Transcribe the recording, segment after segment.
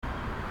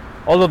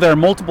Although there are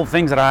multiple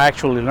things that I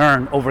actually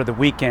learned over the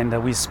weekend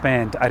that we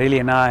spent, Arelia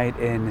and I,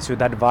 in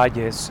Ciudad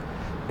Valles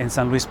in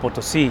San Luis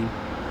Potosí,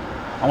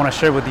 I want to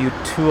share with you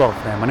two of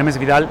them. My name is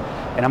Vidal,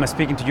 and I'm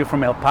speaking to you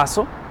from El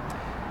Paso.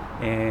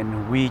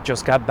 And we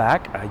just got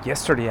back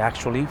yesterday,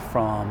 actually,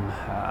 from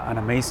an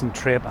amazing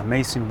trip,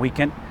 amazing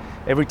weekend.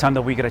 Every time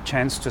that we get a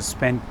chance to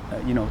spend,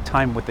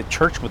 time with the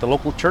church, with the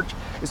local church,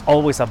 is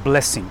always a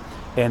blessing.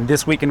 And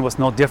this weekend was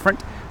no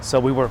different. So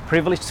we were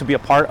privileged to be a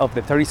part of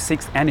the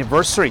 36th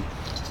anniversary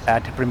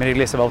at Primera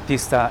Iglesia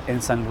Bautista in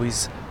San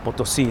Luis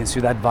Potosí, in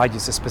Ciudad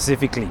Valles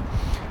specifically.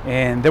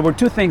 And there were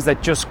two things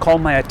that just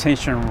called my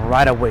attention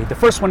right away. The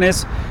first one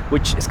is,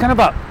 which is kind of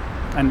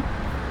an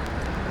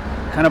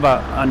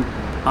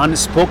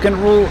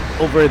unspoken rule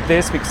over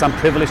this, because I'm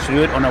privileged to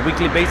do it on a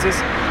weekly basis,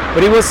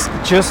 but it was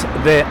just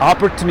the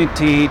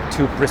opportunity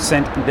to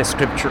present the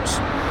scriptures.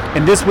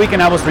 And this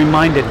weekend I was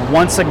reminded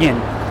once again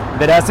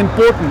that as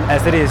important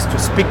as it is to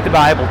speak the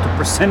Bible, to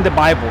present the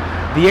Bible,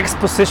 the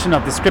exposition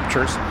of the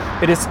scriptures,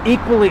 it is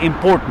equally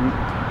important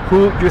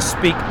who you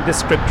speak the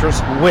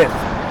scriptures with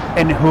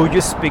and who you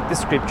speak the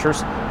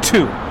scriptures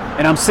to.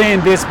 And I'm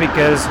saying this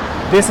because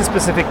this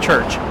specific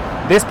church,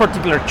 this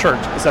particular church,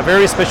 is a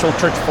very special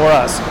church for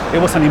us. It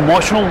was an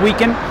emotional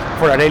weekend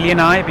for Arelia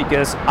and I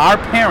because our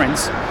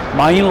parents,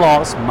 my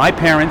in-laws, my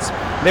parents,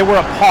 they were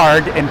a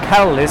part and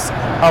catalyst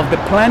of the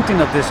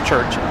planting of this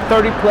church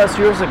 30 plus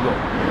years ago.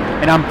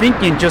 And I'm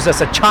thinking just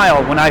as a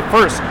child, when I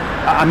first,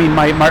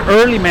 my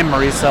early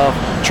memories of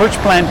church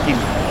planting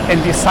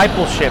and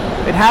discipleship,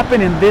 it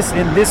happened in these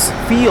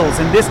fields,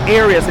 in these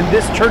areas, in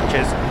these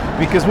churches,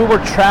 because we were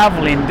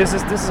traveling. This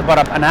is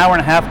about an hour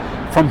and a half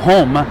from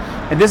home,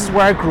 and this is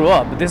where I grew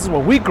up. This is where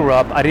we grew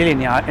up,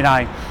 Arelia and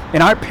I.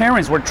 And our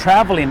parents were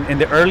traveling in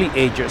the early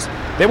ages.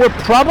 They were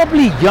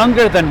probably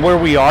younger than where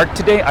we are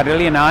today,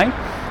 Arelia and I.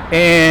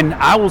 And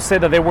I will say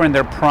that they were in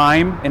their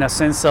prime in a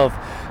sense of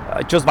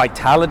just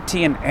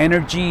vitality and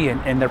energy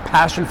and their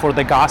passion for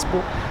the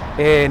gospel.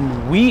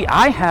 And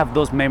I have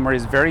those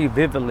memories very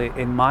vividly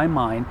in my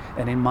mind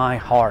and in my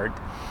heart.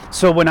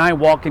 So when I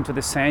walk into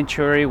the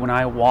sanctuary, when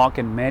I walk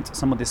and met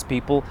some of these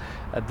people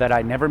that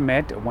I never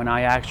met, when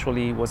I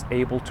actually was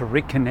able to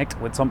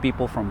reconnect with some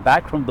people from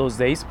those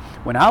days,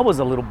 when I was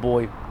a little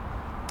boy,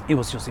 it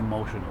was just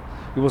emotional.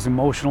 It was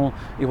emotional.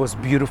 It was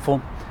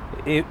beautiful.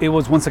 It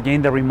was once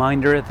again the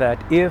reminder that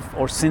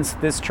since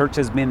this church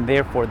has been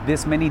there for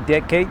this many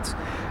decades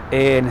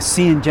and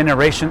seeing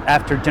generation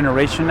after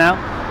generation now,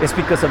 it's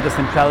because of the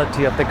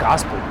centrality of the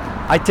gospel.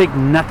 I take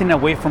nothing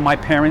away from my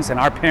parents and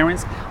our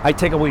parents. I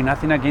take away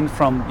nothing again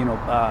from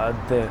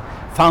the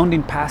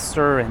founding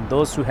pastor and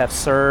those who have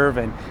served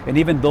and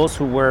even those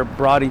who were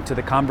brought into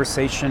the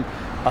conversation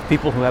of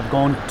people who have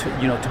gone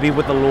to be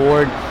with the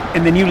Lord,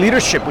 and the new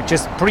leadership, which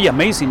is pretty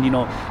amazing.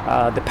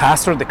 The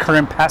pastor, the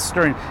current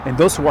pastor, and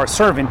those who are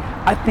serving.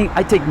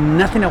 I take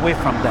nothing away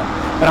from them.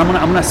 But I'm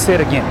gonna say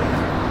it again.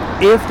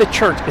 If the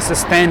church is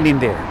standing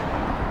there,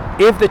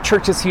 if the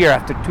church is here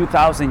after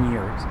 2,000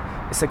 years,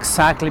 it's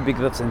exactly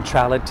because of the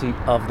centrality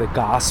of the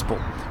gospel,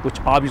 which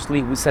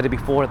obviously, we said it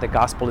before, the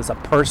gospel is a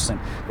person,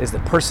 is the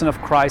person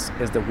of Christ,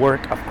 is the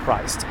work of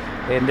Christ.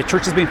 And the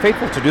church has been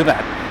faithful to do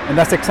that. And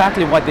that's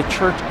exactly why the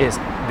church is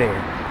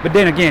there. But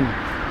then again,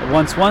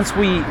 once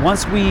we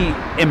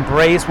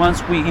embrace,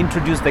 once we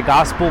introduce the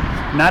gospel,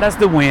 not as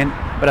the wind,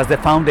 but as the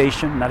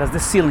foundation, not as the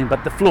ceiling,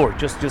 but the floor,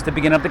 just the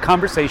beginning of the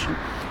conversation,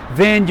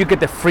 then you get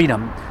the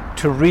freedom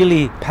to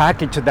really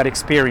package that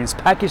experience,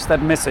 package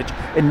that message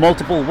in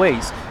multiple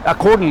ways,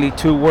 accordingly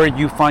to where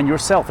you find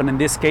yourself. And in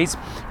this case,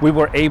 we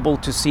were able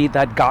to see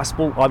that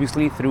gospel,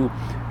 obviously, through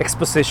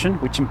exposition,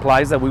 which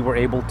implies that we were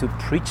able to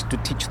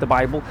teach the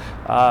Bible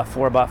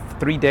for about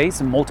 3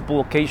 days in multiple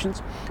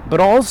occasions. But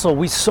also,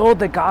 we saw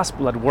the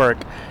gospel at work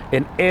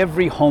in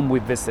every home we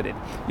visited.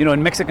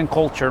 In Mexican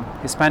culture,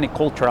 Hispanic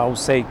culture, I would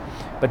say,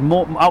 but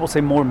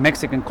more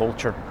Mexican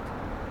culture.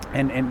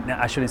 And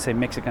I shouldn't say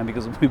Mexican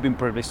because we've been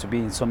privileged to be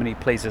in so many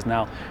places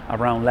now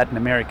around Latin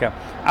America.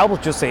 I will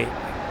just say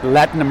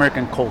Latin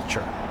American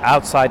culture,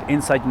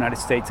 inside United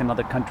States and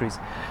other countries,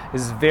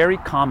 is very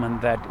common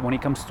that when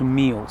it comes to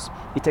meals,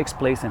 it takes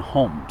place in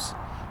homes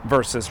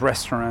versus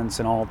restaurants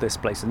and all these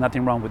places.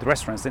 Nothing wrong with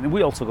restaurants, and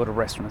we also go to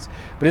restaurants,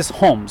 but it's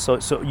home. So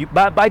you,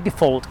 by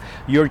default,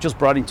 you're just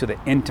brought into the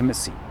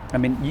intimacy. I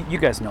mean, you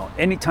guys know,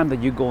 anytime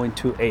that you go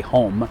into a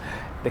home,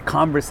 the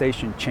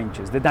conversation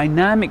changes, the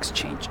dynamics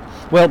change.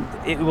 Well,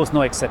 it was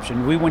no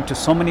exception. We went to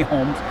so many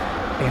homes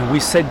and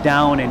we sat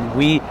down and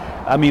we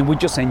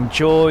just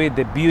enjoyed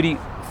the beauty,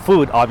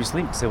 food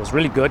obviously, because it was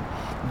really good,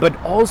 but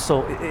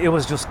also it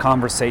was just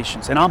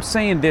conversations. And I'm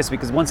saying this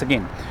because once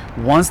again,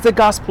 once the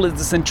gospel is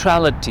the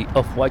centrality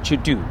of what you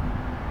do,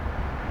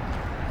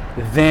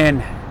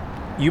 then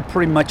you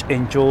pretty much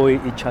enjoy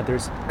each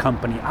other's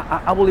company.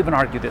 I will even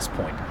argue this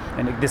point,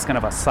 and this kind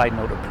of a side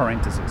note or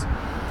parenthesis.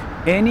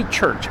 Any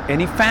church,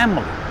 any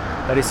family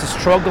that is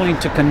struggling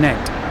to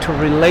connect, to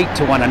relate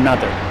to one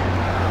another,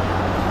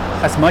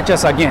 as much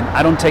as, again,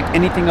 I don't take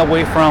anything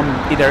away from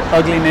either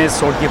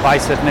ugliness or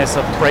divisiveness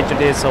or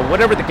prejudice or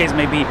whatever the case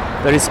may be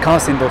that is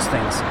causing those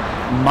things.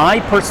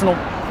 My personal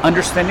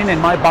understanding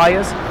and my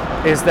bias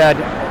is that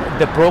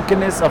the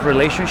brokenness of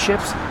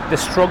relationships, the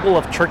struggle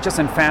of churches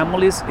and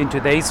families in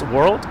today's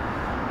world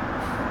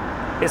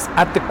is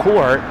at the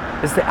core,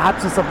 is the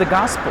absence of the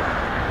gospel,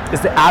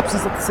 is the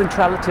absence of the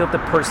centrality of the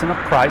person of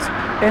Christ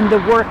and the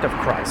work of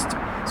Christ.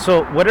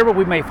 So whatever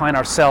we may find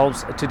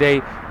ourselves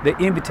today, the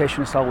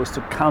invitation is always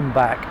to come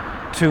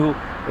back to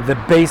the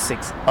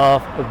basics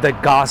of the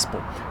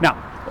gospel. Now,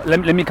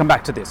 let me come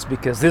back to this,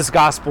 because this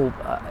gospel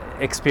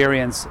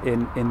experience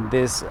in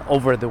this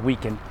over the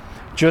weekend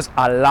just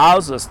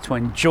allows us to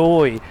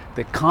enjoy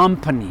the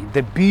company,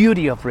 the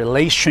beauty of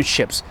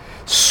relationships,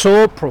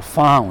 so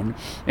profound.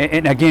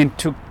 And again,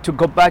 to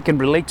go back and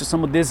relate to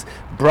some of these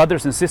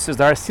brothers and sisters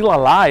that are still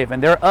alive,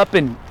 and they're up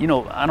in,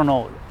 I don't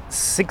know,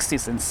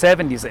 60s and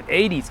 70s and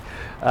 80s,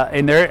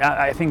 and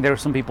I think there are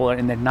some people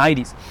in their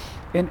 90s.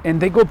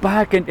 And they go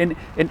back and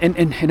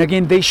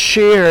again, they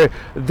share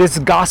this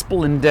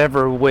gospel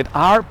endeavor with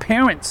our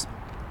parents.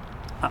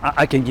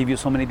 I can give you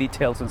so many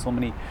details and so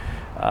many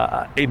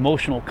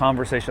emotional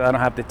conversations. I don't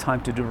have the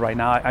time to do right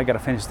now. I got to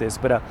finish this.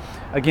 But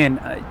again,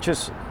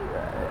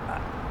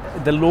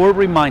 the Lord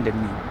reminded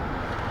me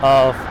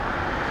of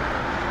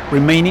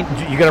remaining.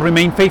 You got to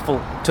remain faithful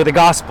to the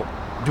gospel.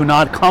 Do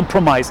not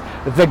compromise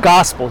the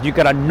gospel. You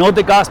gotta know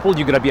the gospel.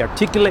 You gotta be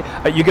articulate.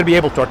 You gotta be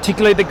able to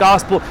articulate the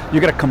gospel.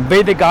 You gotta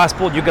convey the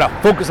gospel. You gotta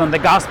focus on the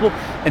gospel,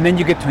 and then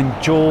you get to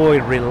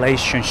enjoy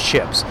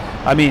relationships.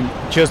 I mean,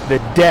 just the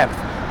depth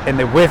and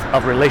the width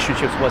of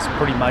relationships was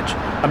pretty much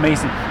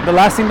amazing. The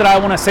last thing that I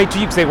want to say to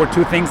you, because there were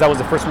two things. That was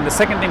the first one. The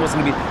second thing was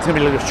it's gonna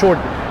be a little short,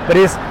 but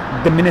is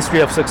the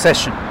ministry of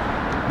succession.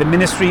 The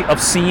ministry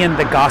of seeing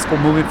the gospel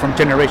moving from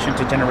generation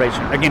to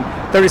generation. Again,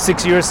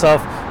 36 years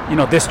of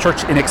this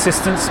church in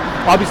existence.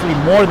 Obviously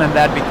more than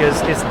that, because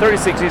it's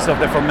 36 years of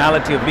the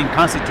formality of being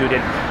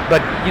constituted,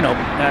 but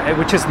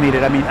which is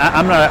needed. I mean,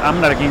 I'm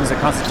not against the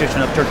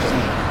constitution of churches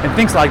and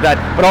things like that.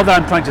 But all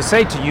that I'm trying to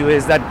say to you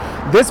is that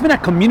there's been a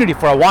community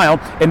for a while,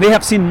 and they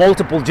have seen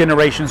multiple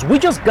generations. We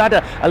just got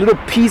a little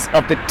piece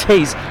of the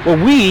taste where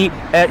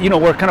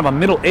we're kind of a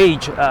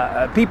middle-aged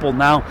people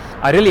now.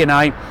 Adelia and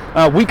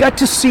I, we got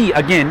to see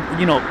again,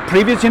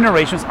 previous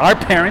generations, our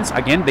parents,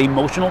 again, the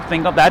emotional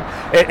thing of that,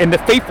 and the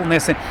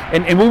faithfulness,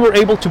 and we were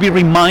able to be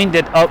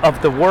reminded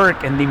of the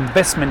work and the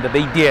investment that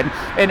they did,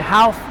 and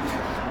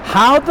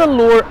how the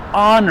Lord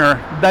honored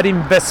that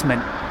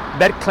investment,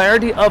 that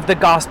clarity of the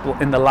gospel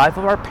in the life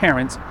of our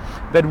parents,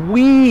 that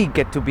we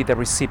get to be the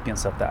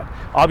recipients of that.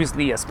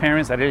 Obviously, as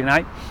parents, Adelia and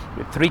I,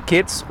 with 3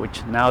 kids,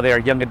 which now they are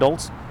young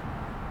adults,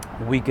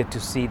 we get to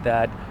see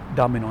that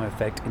domino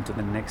effect into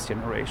the next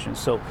generation.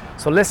 So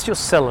let's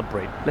just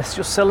celebrate. Let's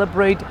just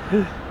celebrate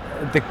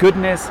the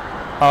goodness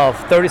of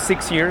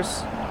 36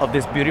 years of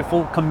this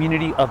beautiful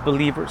community of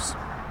believers.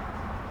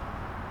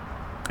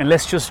 And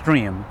let's just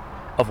dream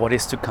of what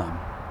is to come.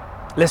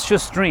 Let's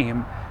just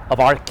dream of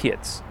our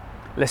kids.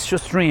 Let's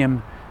just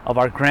dream of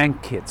our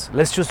grandkids.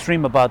 Let's just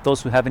dream about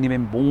those who haven't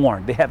even been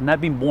born. They have not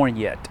been born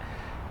yet.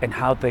 And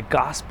how the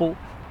gospel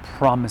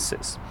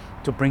promises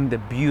to bring the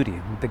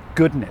beauty, the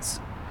goodness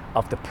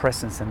of the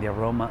presence and the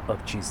aroma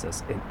of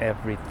Jesus in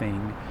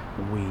everything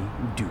we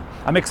do.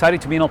 I'm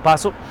excited to be in El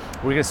Paso.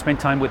 We're going to spend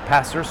time with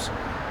pastors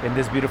in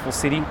this beautiful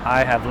city.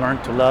 I have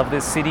learned to love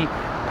this city.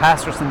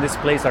 Pastors in this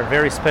place are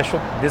very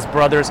special. These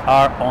brothers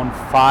are on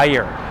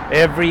fire.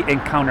 Every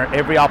encounter,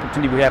 every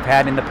opportunity we have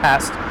had in the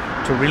past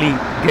to really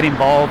get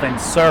involved and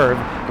serve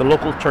the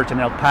local church in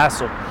El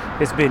Paso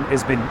has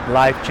been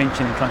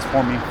life-changing and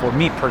transforming for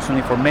me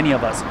personally, for many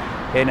of us.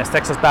 And as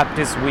Texas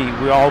Baptists,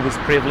 we're always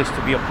privileged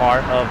to be a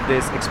part of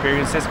these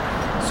experiences.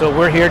 So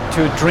we're here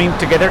to dream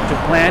together,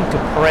 to plan, to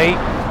pray,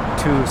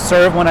 to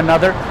serve one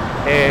another,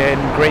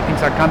 and great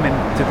things are coming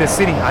to this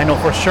city, I know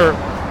for sure.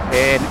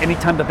 And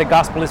anytime that the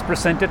gospel is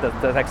presented,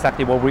 that's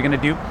exactly what we're going to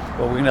do,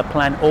 what we're going to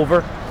plan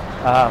over.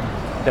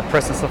 The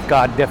presence of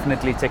God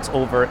definitely takes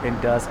over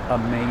and does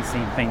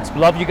amazing things.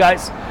 Love you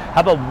guys.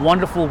 Have a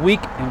wonderful week,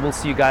 and we'll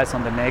see you guys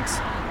on the next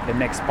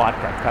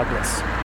podcast. God bless.